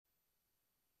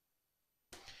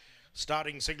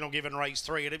Starting signal given race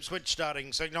 3 at Ipswich.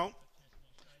 Starting signal.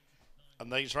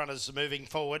 And these runners are moving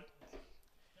forward.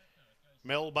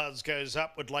 Melbuzz goes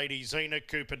up with Lady Zena.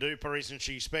 Cooper Duper, Isn't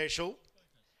She Special?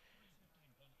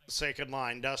 Second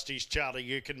line, Dusty's Charlie.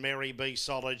 You Can Marry, Be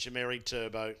Solid, Jameri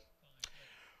Turbo.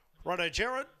 Righto,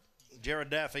 Jared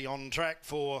Daffy on track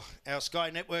for our Sky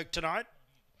Network tonight.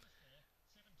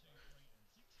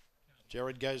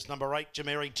 Jared goes number 8,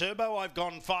 Jameri Turbo. I've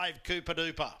gone 5, Cooper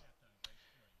Duper.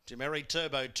 Jameri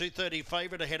Turbo, 230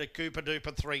 favourite ahead of Cooper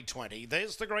Duper, 320.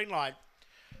 There's the green light.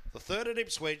 The third at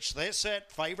Ipswich. They're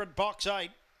set. Favourite box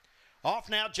 8.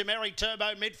 Off now, Jameri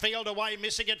Turbo, midfield away,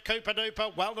 missing it, Cooper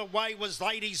Duper. Well away was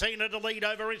Lady Zena to lead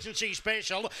over, Isn't She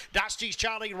Special? Dusty's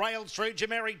Charlie rails through,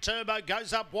 Jameri Turbo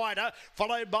goes up wider,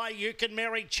 followed by You Can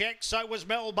Marry, check. So was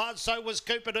Melbuzz, so was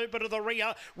Cooper Duper to the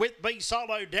rear with B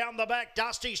Solo down the back.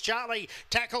 Dusty's Charlie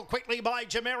tackled quickly by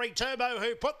Jameri Turbo,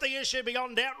 who put the issue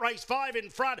beyond doubt. Race 5 in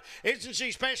front, Isn't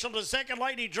She Special to second.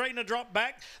 Lady Drina dropped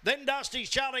back, then Dusty's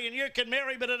Charlie and You Can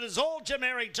Marry, but it is all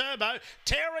Jameri Turbo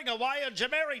tearing away, and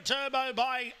Jameri Turbo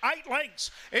by 8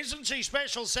 lengths. Isn't She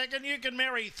Special second, You Can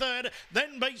Marry third,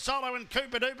 then B Solo and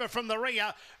Cooper Duper from the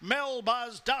rear.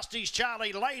 Melbuzz, Dusty's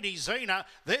Charlie, Lady Zena.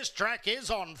 This track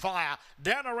is on fire.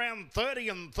 Down around 30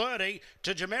 and 30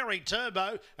 to Jameri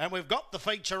Turbo, and we've got the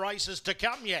feature races to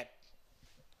come yet.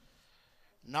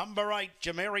 Number 8,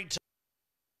 Jameri Turbo.